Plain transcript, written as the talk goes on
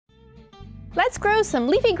Let's grow some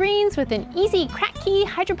leafy greens with an easy Kratky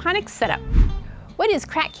hydroponics setup. What is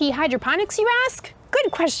Kratky hydroponics, you ask?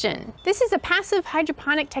 Good question. This is a passive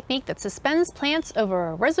hydroponic technique that suspends plants over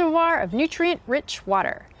a reservoir of nutrient-rich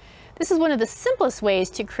water. This is one of the simplest ways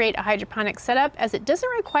to create a hydroponic setup, as it doesn't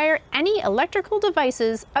require any electrical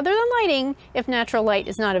devices other than lighting if natural light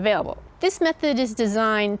is not available. This method is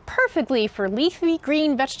designed perfectly for leafy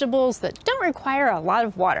green vegetables that don't require a lot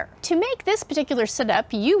of water. To make this particular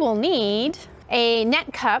setup, you will need a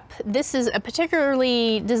net cup. This is a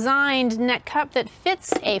particularly designed net cup that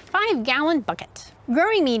fits a 5-gallon bucket.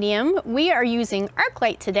 Growing medium, we are using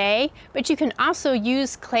ArcLight today, but you can also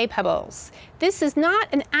use clay pebbles. This is not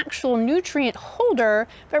an actual nutrient holder,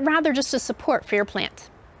 but rather just a support for your plant.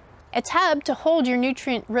 A tub to hold your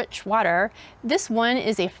nutrient-rich water. This one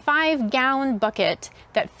is a 5-gallon bucket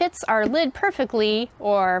that fits our lid perfectly,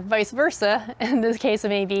 or vice versa, in this case it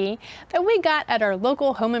may be, that we got at our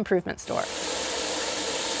local home improvement store.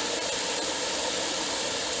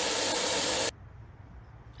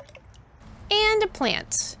 And a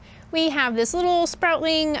plant. We have this little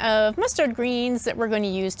sproutling of mustard greens that we're going to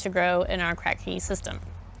use to grow in our Kratky system.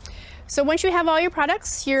 So once you have all your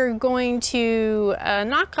products, you're going to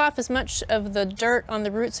knock off as much of the dirt on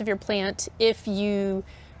the roots of your plant if you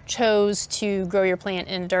chose to grow your plant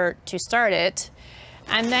in dirt to start it.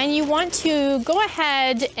 And then you want to go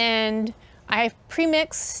ahead and I've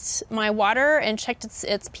pre-mixed my water and checked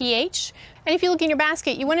its pH. And if you look in your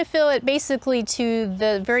basket, you want to fill it basically to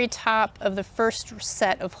the very top of the first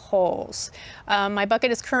set of holes. My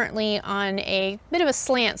bucket is currently on a bit of a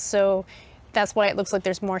slant, so that's why it looks like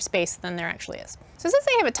there's more space than there actually is. So since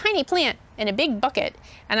I have a tiny plant in a big bucket,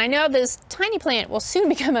 and I know this tiny plant will soon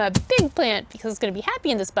become a big plant because it's going to be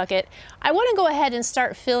happy in this bucket, I want to go ahead and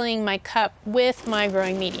start filling my cup with my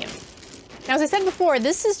growing medium. Now, as I said before,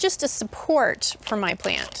 this is just a support for my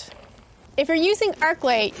plant. If you're using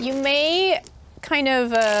ArcLight, you may kind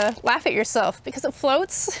of laugh at yourself because it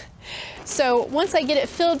floats. So once I get it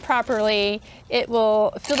filled properly, it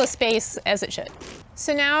will fill the space as it should.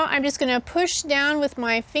 So now I'm just going to push down with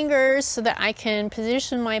my fingers so that I can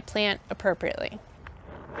position my plant appropriately.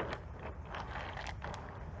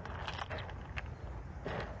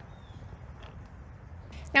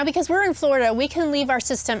 Now, because we're in Florida, we can leave our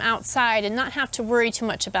system outside and not have to worry too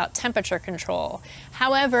much about temperature control.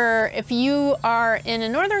 However, if you are in a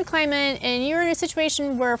northern climate and you're in a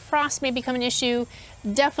situation where frost may become an issue,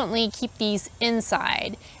 definitely keep these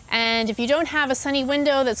inside. And if you don't have a sunny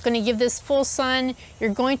window that's going to give this full sun,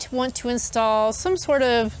 you're going to want to install some sort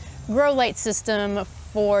of grow light system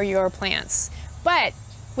for your plants. But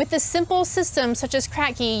with this simple system such as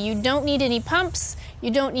Kratky, you don't need any pumps,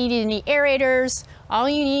 you don't need any aerators. All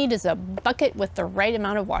you need is a bucket with the right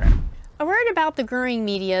amount of water. A word about the growing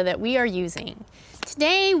media that we are using.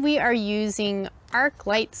 Today we are using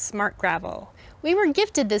ArcLight Smart Gravel. We were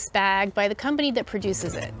gifted this bag by the company that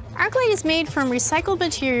produces it. ArcLight is made from recycled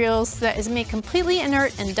materials that is made completely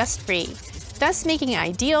inert and dust-free, thus making it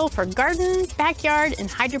ideal for garden, backyard, and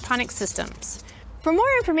hydroponic systems. For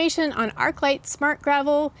more information on ArcLight Smart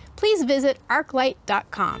Gravel, please visit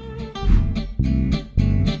arclight.com.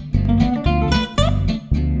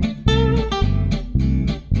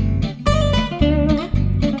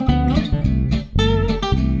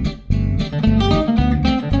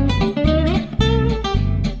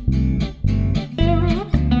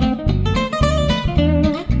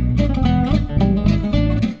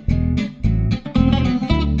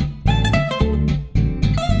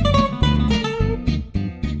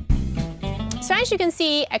 So as you can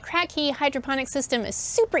see, a Kratky hydroponic system is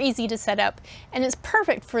super easy to set up and is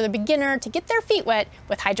perfect for the beginner to get their feet wet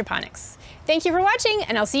with hydroponics. Thank you for watching,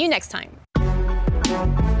 and I'll see you next time.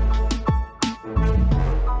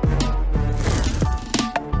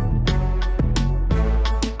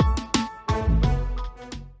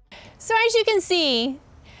 So as you can see,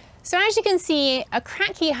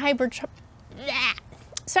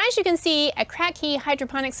 a Kratky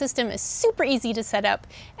hydroponic system is super easy to set up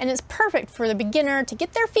and is perfect for the beginner to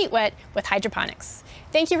get their feet wet with hydroponics.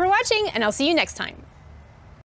 Thank you for watching, and I'll see you next time.